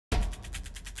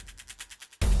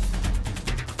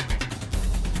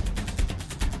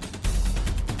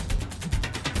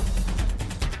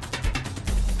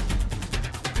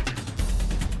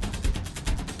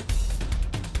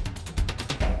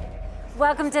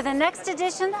Welcome to the next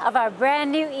edition of our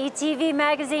brand new eTV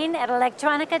magazine at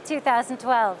Electronica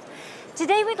 2012.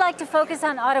 Today we'd like to focus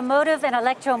on automotive and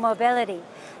electromobility.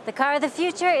 The car of the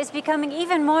future is becoming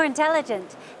even more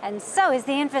intelligent, and so is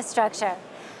the infrastructure.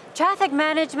 Traffic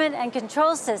management and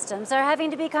control systems are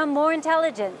having to become more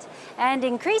intelligent and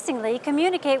increasingly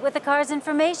communicate with the car's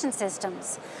information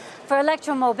systems. For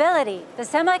electromobility, the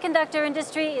semiconductor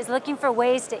industry is looking for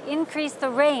ways to increase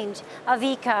the range of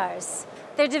e-cars.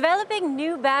 They're developing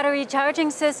new battery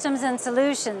charging systems and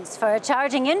solutions for a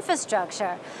charging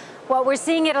infrastructure. What we're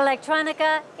seeing at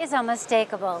Electronica is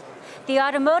unmistakable. The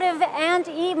automotive and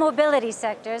e-mobility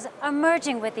sectors are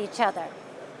merging with each other.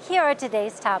 Here are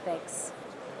today's topics.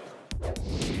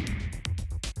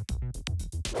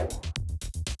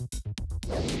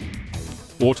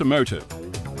 Automotive,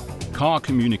 car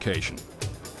communication,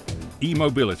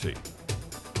 e-mobility,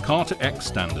 car-to-X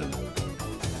standard.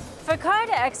 For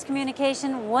car-to-X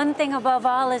communication, one thing above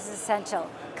all is essential: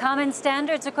 common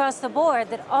standards across the board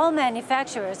that all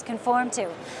manufacturers conform to.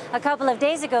 A couple of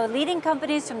days ago, leading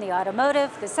companies from the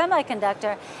automotive, the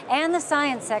semiconductor, and the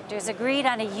science sectors agreed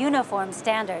on a uniform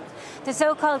standard. The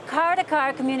so-called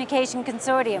Car-to-Car Communication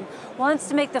Consortium wants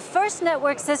to make the first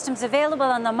network systems available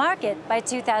on the market by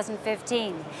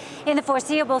 2015. In the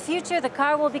foreseeable future, the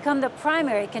car will become the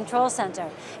primary control center.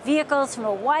 Vehicles from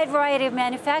a wide variety of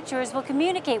manufacturers will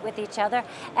communicate with each other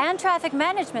and traffic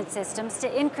management systems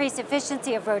to increase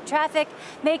efficiency of road traffic,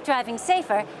 make driving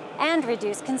safer, and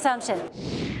reduce consumption.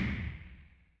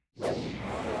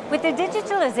 With the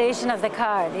digitalization of the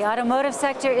car, the automotive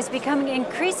sector is becoming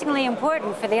increasingly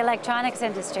important for the electronics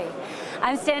industry.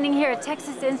 I'm standing here at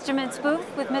Texas Instruments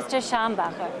booth with Mr.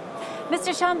 Schambacher.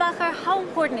 Mr. Schambacher, how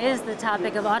important is the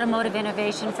topic of automotive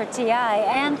innovation for TI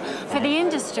and for the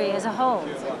industry as a whole?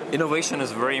 Innovation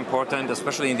is very important,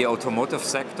 especially in the automotive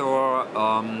sector.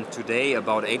 Today,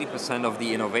 about 80% of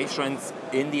the innovations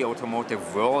in the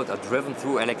automotive world are driven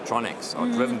through electronics, or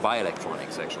driven by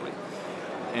electronics, actually.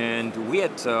 And we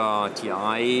at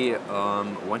TI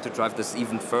want to drive this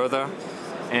even further.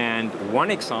 And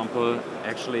one example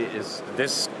actually is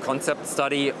this concept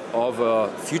study of a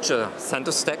future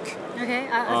center stack. Okay,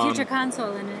 a future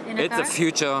console in a car? It's a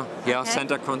future,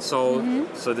 center console.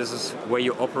 So this is where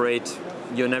you operate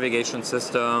your navigation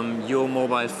system, your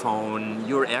mobile phone,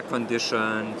 your air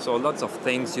condition. So lots of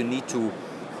things you need to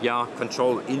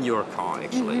control in your car,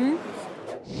 actually.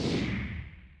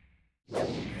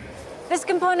 This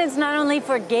component is not only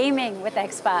for gaming with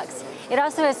Xbox, it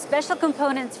also has special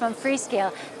components from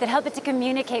Freescale that help it to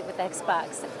communicate with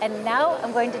Xbox. And now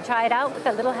I'm going to try it out with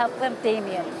a little help from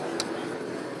Damien.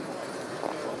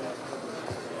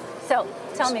 So,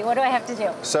 tell me, what do I have to do?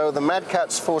 So the Mad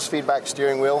Catz force feedback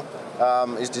steering wheel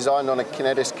is designed on a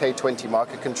Kinetis K20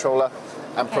 microcontroller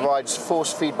and provides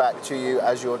force feedback to you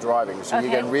as you're driving. So you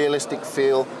get realistic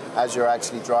feel as you're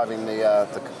actually driving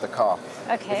the car.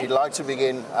 If you'd like to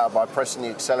begin by pressing the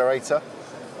accelerator,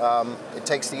 it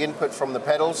takes the input from the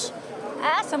pedals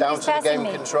down to the game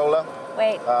controller,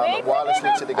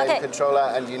 wirelessly to the game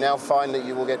controller, and you now find that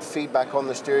you will get feedback on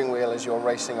the steering wheel as you're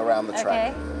racing around the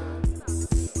track.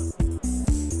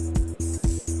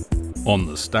 On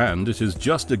the stand, it is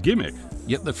just a gimmick,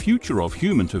 yet the future of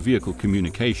human-to-vehicle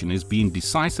communication is being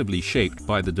decisively shaped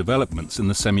by the developments in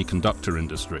the semiconductor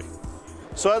industry.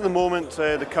 So at the moment,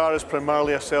 the car is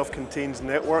primarily a self-contained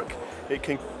network. It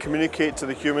can communicate to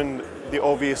the human the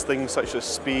obvious things such as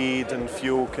speed and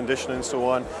fuel condition and so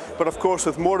on. But of course,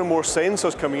 with more and more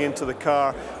sensors coming into the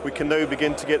car, we can now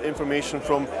begin to get information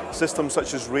from systems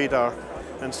such as radar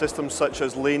and systems such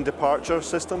as lane departure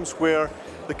systems, where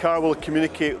the car will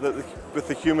communicate with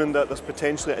the human that there's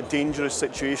potentially a dangerous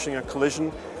situation, a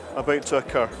collision about to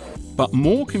occur. But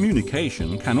more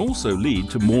communication can also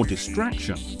lead to more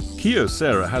distraction.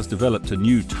 Kyocera has developed a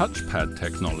new touchpad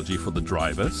technology for the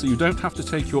driver, so you don't have to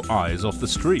take your eyes off the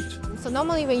street. So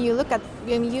normally when you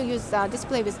use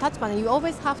display with touch button, you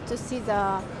always have to see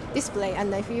the display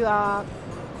and if you are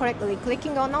correctly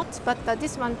clicking or not. But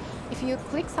this one, if you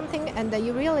click something and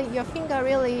your finger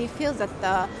really feels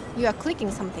that you are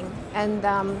clicking something. And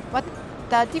what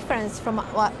the difference from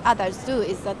what others do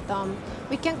is that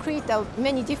we can create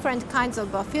many different kinds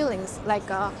of feelings, like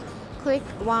click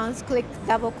once, click,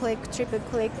 double click, triple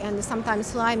click, and sometimes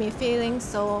slimy feelings,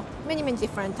 so many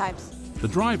different types. The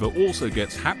driver also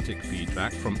gets haptic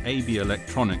feedback from AB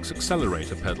Electronics'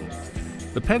 accelerator pedal.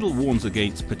 The pedal warns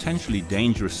against potentially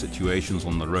dangerous situations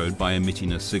on the road by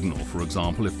emitting a signal, for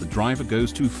example, if the driver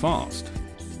goes too fast.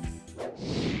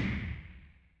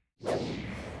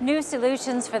 New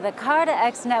solutions for the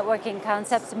car-to-X networking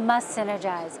concepts must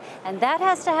synergize, and that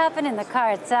has to happen in the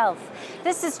car itself.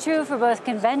 This is true for both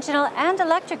conventional and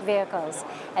electric vehicles.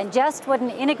 And just what an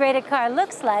integrated car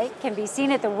looks like can be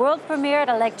seen at the world premiere at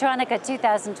Electronica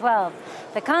 2012,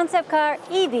 the concept car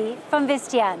eTV from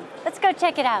Vistiane. Let's go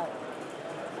check it out.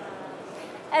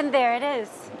 And there it is.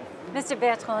 Mr.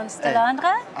 Bertrand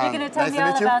Stelandre, you're going to tell me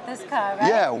all about this car, right?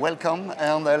 Yeah, welcome,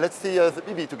 and let's see the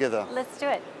eTV together. Let's do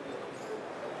it.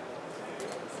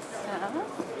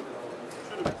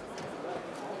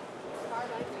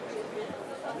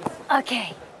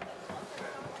 Okay.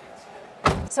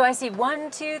 So I see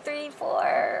 1, 2, 3,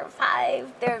 4,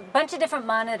 5. There are a bunch of different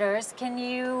monitors. Can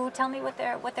you tell me what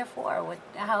they're for?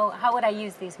 How would I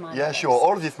use these monitors? Yeah, sure.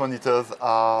 All these monitors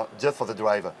are just for the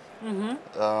driver.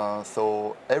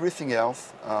 So everything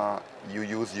else, you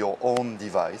use your own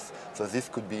device. So this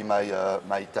could be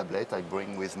my tablet I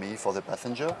bring with me for the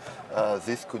passenger.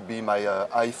 This could be my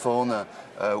iPhone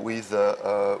with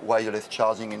wireless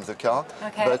charging in the car.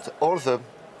 Okay. But all the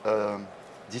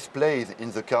displays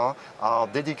in the car are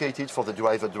dedicated for the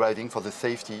driver driving, for the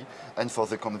safety and for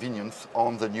the convenience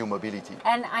on the new mobility.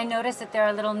 And I noticed that there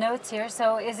are little notes here,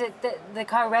 so is it that the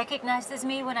car recognizes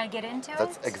me when I get into it?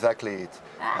 That's exactly it.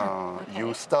 Okay.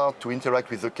 You start to interact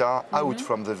with the car out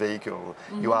from the vehicle.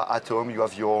 You are at home, you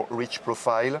have your rich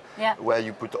profile where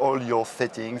you put all your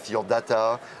settings, your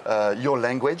data, your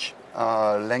language.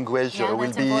 Language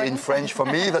will be in French for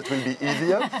me, that will be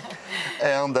easier.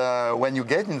 And when you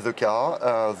get in the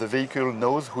car, the vehicle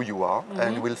knows who you are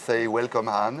and will say, "Welcome,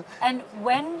 Han." And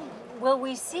when will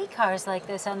we see cars like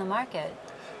this on the market?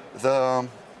 The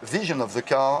vision of the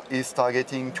car is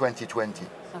targeting 2020.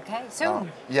 Okay,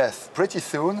 soon. Yes, pretty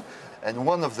soon. And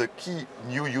one of the key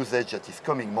new usage that is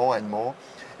coming more and more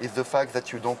is the fact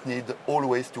that you don't need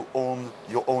always to own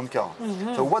your own car.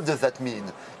 So what does that mean?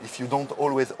 If you don't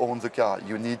always own the car,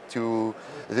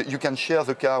 you can share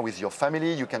the car with your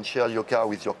family, you can share your car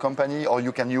with your company, or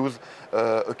you can use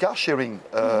a car sharing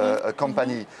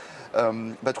company.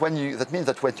 But that means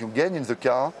that when you get in the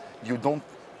car, you don't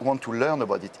want to learn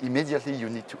about it. Immediately you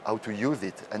need how to use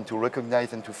it and to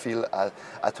recognize and to feel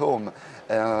at home.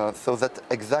 So that's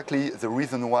exactly the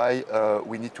reason why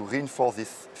we need to reinforce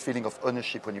this feeling of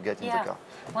ownership when you get in the car.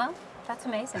 Well, that's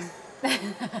amazing.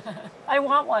 I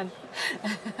want one.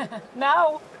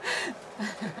 Now.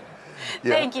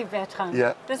 Thank you, Bertrand.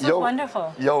 Yeah. This was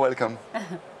wonderful. You're welcome.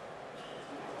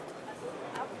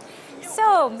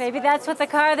 So maybe that's what the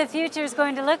car of the future is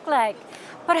going to look like.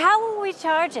 But how will we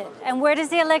charge it? And where does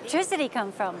the electricity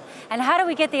come from? And how do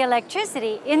we get the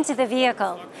electricity into the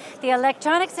vehicle? The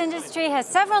electronics industry has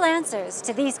several answers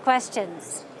to these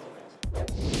questions.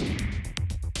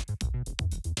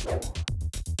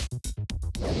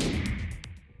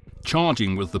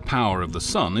 Charging with the power of the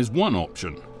sun is one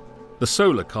option. The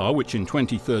solar car, which in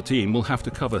 2013 will have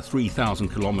to cover 3,000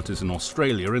 kilometers in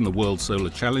Australia in the World Solar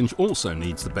Challenge, also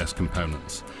needs the best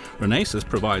components. Renesas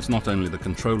provides not only the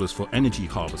controllers for energy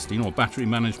harvesting or battery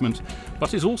management,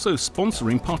 but is also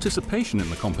sponsoring participation in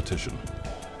the competition.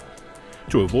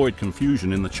 To avoid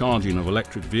confusion in the charging of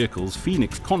electric vehicles,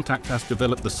 Phoenix Contact has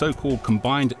developed the so-called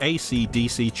combined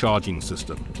AC-DC charging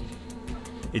system.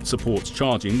 It supports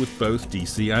charging with both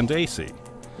DC and AC.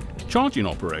 Charging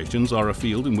operations are a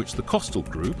field in which the Kostal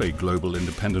Group, a global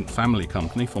independent family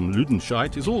company from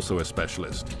Ludenscheid, is also a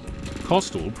specialist.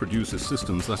 Kostal produces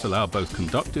systems that allow both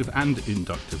conductive and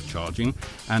inductive charging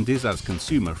and is as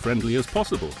consumer-friendly as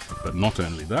possible. But not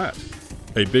only that.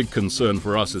 A big concern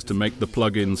for us is to make the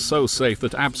plug-ins so safe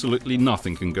that absolutely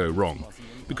nothing can go wrong.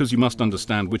 Because you must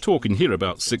understand, we're talking here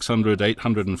about 600,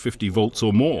 850 volts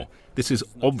or more. This is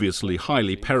obviously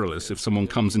highly perilous if someone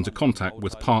comes into contact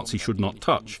with parts he should not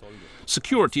touch.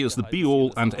 Security is the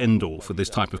be-all and end-all for this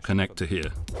type of connector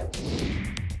here.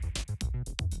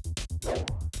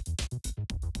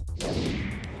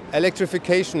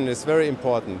 Electrification is very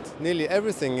important. Nearly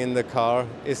everything in the car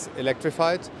is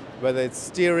electrified, whether it's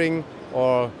steering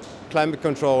or climate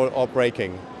control or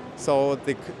braking. So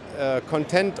the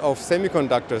content of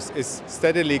semiconductors is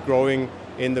steadily growing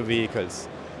in the vehicles.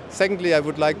 Secondly, I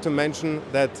would like to mention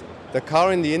that the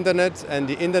car in the internet and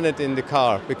the internet in the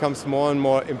car becomes more and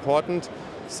more important.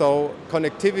 So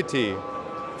connectivity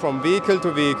from vehicle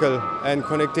to vehicle and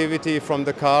connectivity from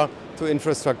the car to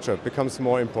infrastructure becomes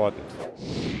more important.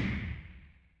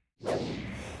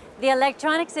 The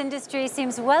electronics industry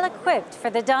seems well equipped for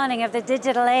the dawning of the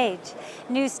digital age.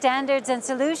 New standards and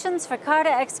solutions for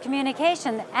car-to-X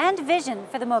communication and vision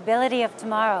for the mobility of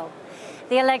tomorrow.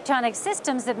 The electronic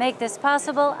systems that make this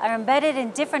possible are embedded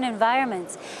in different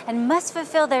environments and must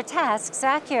fulfill their tasks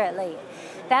accurately.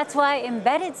 That's why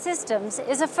embedded systems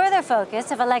is a further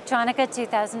focus of Electronica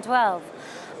 2012.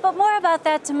 But more about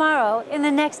that tomorrow in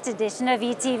the next edition of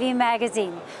eTV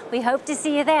Magazine. We hope to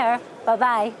see you there.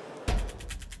 Bye-bye.